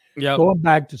Fame. Yep. Going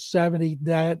back to 70,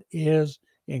 that is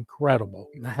incredible.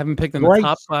 I haven't picked in Great the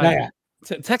top 5.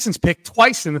 Texans picked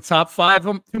twice in the top 5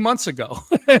 2 months ago.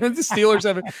 The Steelers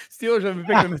haven't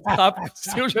picked in the top.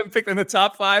 Steelers haven't picked in the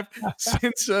top 5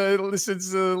 since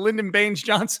Lyndon Baines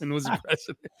Johnson was the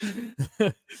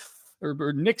president,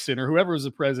 or Nixon, or whoever was the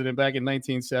president back in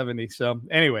 1970. So,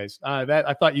 anyways, that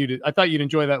I thought you'd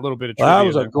enjoy that little bit of trivia. That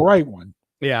was a great one.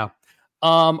 Yeah.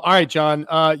 All right, John.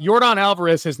 Yordan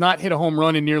Alvarez has not hit a home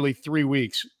run in nearly 3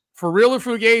 weeks. For real or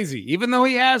Fugazi, even though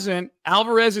he hasn't,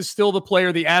 Alvarez is still the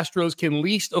player the Astros can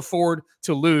least afford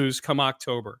to lose come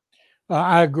October.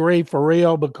 I agree, for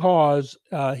real, because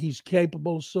he's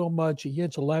capable so much. He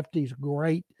hits a lefties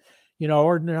great. You know,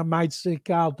 ordinarily I might see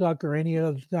Kyle Tucker any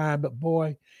other time, but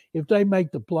boy, if they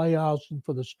make the playoffs and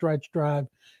for the stretch drive,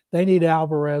 they need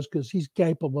Alvarez because he's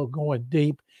capable of going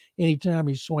deep anytime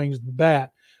he swings the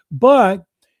bat. But,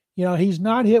 you know, he's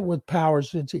not hit with power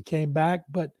since he came back,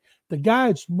 but the guy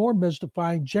it's more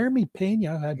mystifying, Jeremy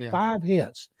Pena, had 5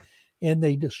 hits in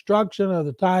the destruction of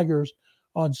the Tigers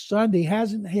on Sunday.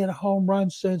 Hasn't hit a home run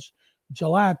since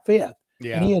July 5th.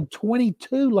 Yeah. And he had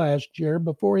 22 last year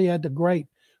before he had the great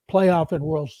playoff and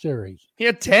World Series. He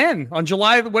had 10 on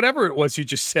July, whatever it was you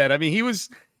just said. I mean, he was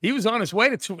on his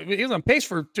way to, he was on pace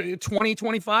for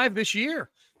 2025 this year.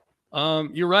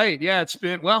 You're right. Yeah, it's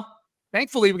been, well,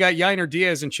 thankfully, we got Yainer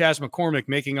Diaz and Chas McCormick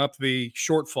making up the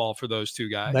shortfall for those two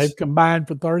guys. They've combined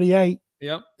for 38.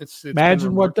 Yep. It's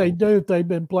Imagine what they do if they've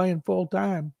been playing full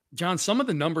time. John, some of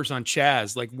the numbers on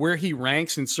Chas, like where he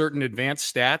ranks in certain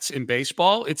advanced stats in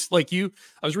baseball, it's like I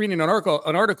was reading an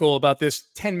article about this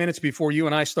 10 minutes before you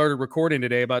and I started recording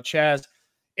today about Chas,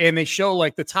 and they show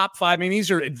like the top 5. I mean, these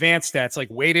are advanced stats, like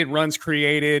weighted runs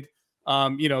created,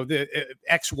 the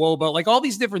xWOBA, like all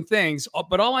these different things.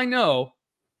 But all I know,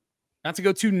 not to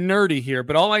go too nerdy here,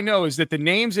 but all I know is that the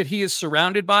names that he is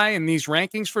surrounded by in these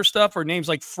rankings for stuff are names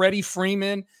like Freddie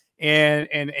Freeman and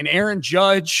Aaron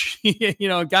Judge,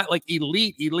 got like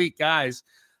elite guys.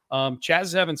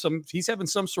 Chas is he's having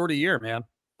some sort of year, man.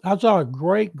 I saw a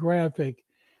great graphic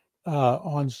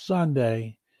on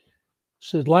Sunday.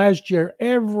 Said last year,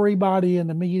 everybody in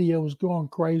the media was going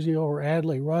crazy over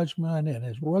Adley Rutschman and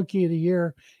his rookie of the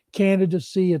year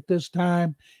candidacy at this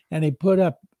time. And he put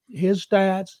up his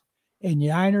stats and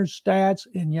Yainer's stats,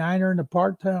 and Yainer in the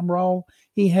part-time role.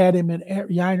 He had him in,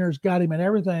 Yainer's got him in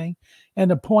everything.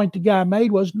 And the point the guy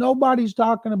made was nobody's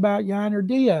talking about Yainer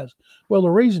Diaz. Well, the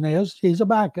reason is he's a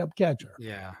backup catcher.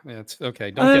 Yeah, it's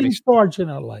okay.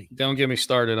 Unfortunately. Don't get me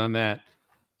started on that.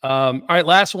 All right,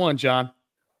 last one, John.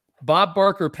 Bob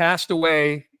Barker passed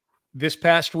away this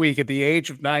past week at the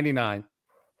age of 99.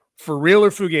 For real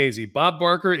or Fugazi, Bob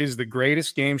Barker is the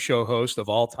greatest game show host of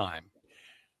all time.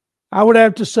 I would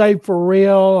have to say for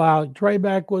real.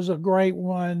 Treyback was a great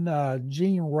one.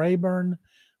 Gene Rayburn,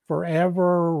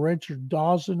 forever. Richard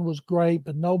Dawson was great,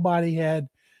 but nobody had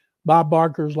Bob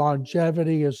Barker's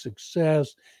longevity, his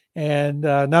success, and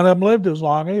none of them lived as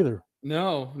long either.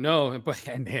 No, but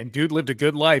and dude lived a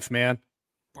good life, man.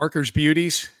 Barker's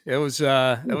beauties. It was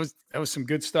that was some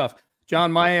good stuff.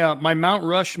 John, my Mount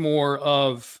Rushmore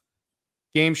of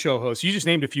game show hosts. You just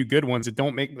named a few good ones that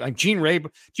don't make like Gene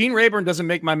Rayburn doesn't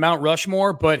make my Mount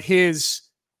Rushmore, but his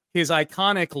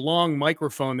iconic long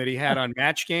microphone that he had on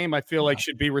Match Game, I feel like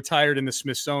should be retired in the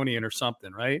Smithsonian or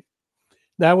something, right?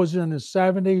 That was in the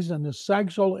 70s, and the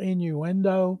sexual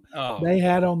innuendo they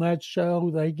had on that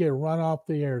show, they get run off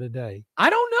the air today. I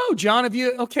don't know, John.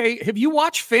 Have you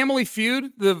watched Family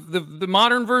Feud, the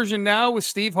modern version now with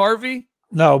Steve Harvey?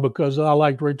 No, because I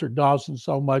liked Richard Dawson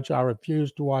so much, I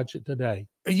refuse to watch it today.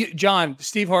 John,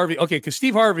 Steve Harvey. Okay, because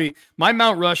Steve Harvey, my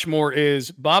Mount Rushmore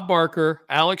is Bob Barker,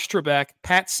 Alex Trebek,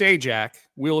 Pat Sajak,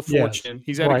 Wheel of Fortune. Yes,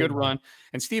 he's had a good run.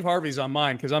 And Steve Harvey's on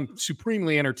mine because I'm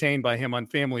supremely entertained by him on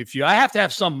Family Feud. I have to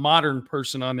have some modern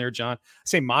person on there, John. I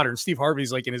say modern. Steve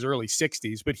Harvey's like in his early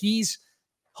 60s, but he's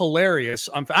hilarious.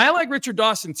 I like Richard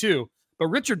Dawson too. But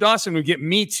Richard Dawson would get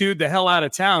Me Too'd the hell out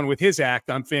of town with his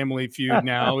act on Family Feud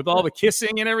now, with all the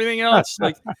kissing and everything else.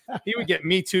 Like he would get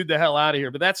Me Too'd the hell out of here.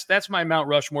 But that's my Mount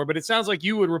Rushmore. But it sounds like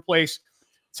you would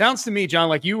sounds to me, John,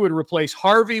 like you would replace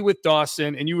Harvey with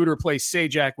Dawson and you would replace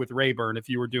Sajak with Rayburn if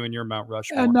you were doing your Mount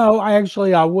Rushmore. No, I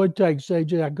would take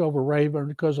Sajak over Rayburn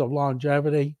because of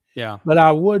longevity. Yeah. But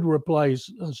I would replace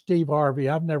Steve Harvey.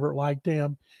 I've never liked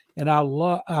him. And I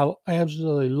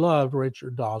absolutely loved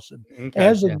Richard Dawson. Okay,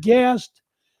 as a guest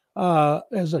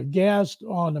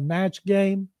on the Match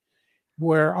Game.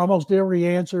 where almost every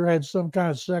answer had some kind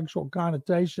of sexual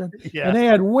connotation. Yeah. And they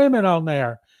had women on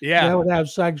there Yeah. that would have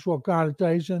sexual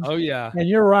connotations. Oh, yeah. And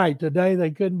you're right. Today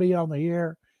they couldn't be on the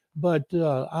air, but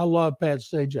I love Pat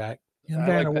Sajak and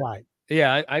Vanna White.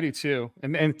 Yeah, I do too.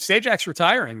 And Sajak's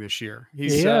retiring this year.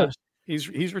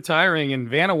 He's retiring, and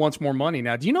Vanna wants more money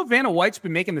now. Do you know Vanna White's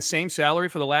been making the same salary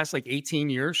for the last like 18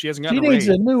 years? She hasn't gotten a raise.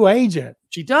 She needs a new agent.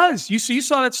 She does. You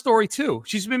saw that story too.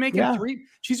 She's been making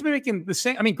she's been making the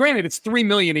same. I mean, granted, it's $3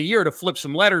 million a year to flip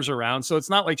some letters around. So it's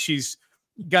not like she's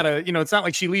got it's not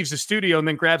like she leaves the studio and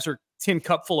then grabs her tin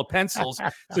cup full of pencils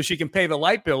so she can pay the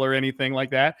light bill or anything like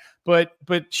that. But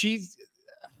she's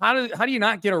how do you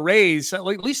not get a raise? At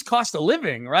least cost of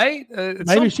living, right?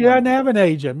 Maybe she doesn't have an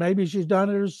agent. Maybe she's done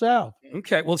it herself.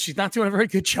 Okay. Well, she's not doing a very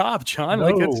good job, John.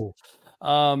 No.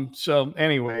 So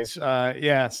anyways,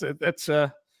 that's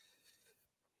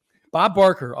Bob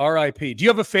Barker, RIP. Do you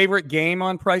have a favorite game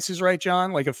on Price is Right,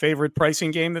 John? Like a favorite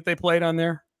pricing game that they played on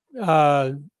there?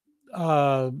 No,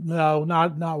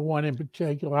 not one in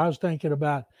particular. I was thinking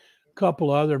about a couple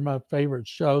other my favorite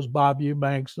shows. Bob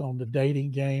Eubanks on The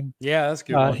Dating Game. Yeah, that's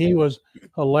good. He was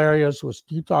hilarious.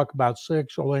 You talk about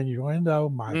sexual innuendo?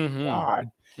 My God.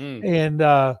 And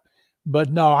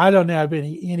but no, I don't have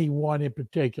any one in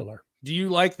particular. Do you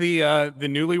like the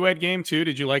Newlywed Game too?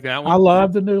 Did you like that one? I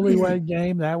love the Newlywed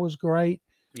Game. That was great.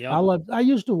 Yeah, I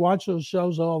used to watch those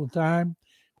shows all the time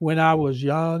when I was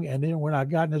young, and then when I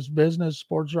got in this business,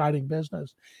 sports writing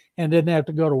business, and didn't have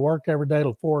to go to work every day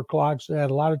till 4:00, so I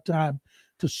had a lot of time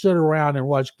to sit around and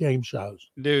watch game shows.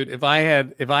 Dude, if I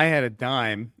had a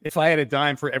dime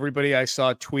for everybody I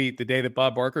saw tweet the day that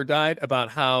Bob Barker died about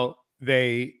how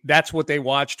that's what they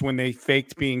watched when they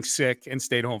faked being sick and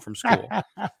stayed home from school.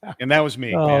 And that was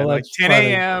me, man. Like 10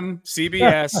 a.m.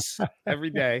 CBS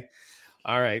every day.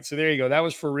 All right. So there you go. That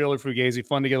was For Real or Fugazi.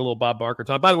 Fun to get a little Bob Barker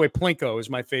talk. By the way, Plinko is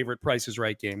my favorite Price is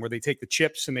Right game, where they take the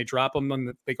chips and they drop them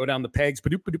and they go down the pegs.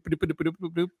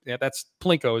 Yeah, that's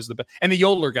Plinko is the best. And the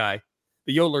Yodeler guy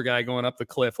going up the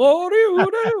cliff.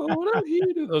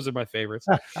 Those are my favorites.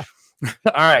 All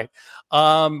right.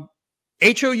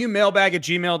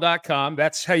 HOUmailbag@gmail.com.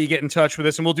 That's how you get in touch with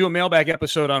us. And we'll do a mailbag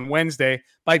episode on Wednesday.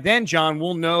 By then, John,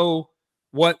 we'll know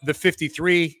what the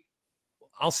 53,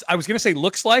 I was going to say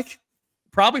looks like.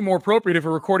 Probably more appropriate if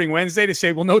we're recording Wednesday to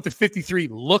say we'll know what the 53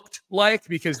 looked like,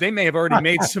 because they may have already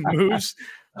made some moves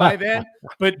by then.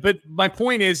 But my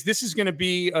point is, this is going to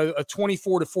be a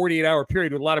 24 to 48 hour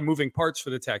period with a lot of moving parts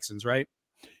for the Texans, right?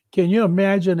 Can you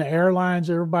imagine the airlines?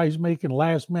 Everybody's making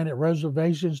last minute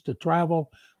reservations to travel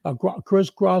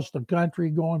crisscross the country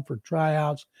going for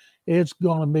tryouts. It's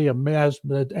going to be a mess,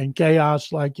 and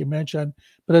chaos, like you mentioned,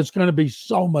 but it's going to be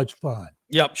so much fun.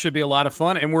 Yep, should be a lot of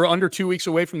fun. And we're under 2 weeks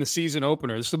away from the season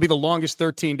opener. This will be the longest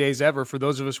 13 days ever for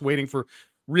those of us waiting for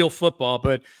real football,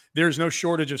 but there's no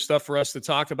shortage of stuff for us to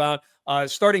talk about.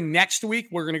 Starting next week,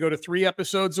 we're going to go to 3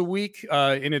 episodes a week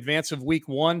in advance of week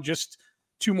 1, just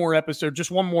 2 more episodes,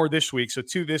 just 1 more this week, so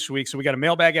 2 this week. So we got a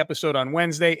mailbag episode on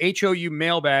Wednesday,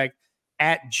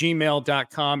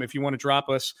 HOUmailbag@gmail.com. If you want to drop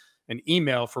us an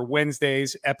email for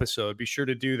Wednesday's episode, be sure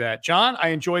to do that. John, I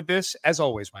enjoyed this as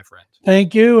always, my friend.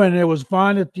 Thank you. And it was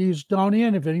fun at the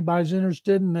Houstonian. If anybody's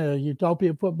interested in the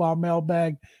Utopia Football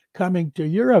Mailbag coming to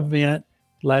your event,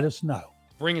 let us know.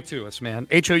 Bring it to us, man.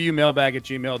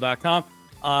 HOUmailbag@gmail.com.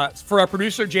 For our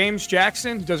producer, James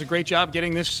Jackson, who does a great job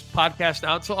getting this podcast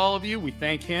out to all of you, we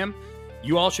thank him.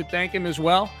 You all should thank him as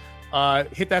well.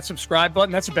 Hit that subscribe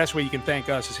button. That's the best way you can thank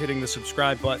us, is hitting the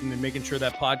subscribe button and making sure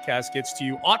that podcast gets to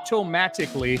you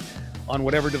automatically on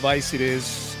whatever device it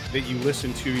is that you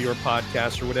listen to your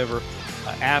podcast, or whatever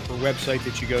app or website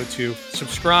that you go to.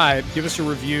 Subscribe, give us a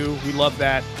review. We love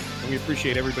that. And we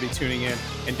appreciate everybody tuning in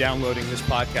and downloading this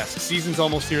podcast. The season's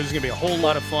almost here. This is going to be a whole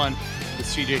lot of fun with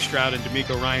CJ Stroud and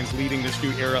DeMeco Ryans leading this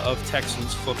new era of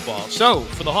Texans football. So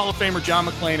for the Hall of Famer John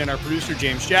McClain and our producer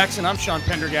James Jackson, I'm Sean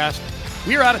Pendergast.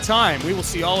 We are out of time. We will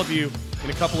see all of you in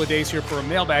a couple of days here for a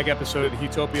mailbag episode of the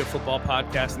Utopia Football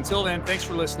Podcast. Until then, thanks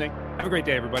for listening. Have a great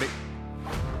day, everybody.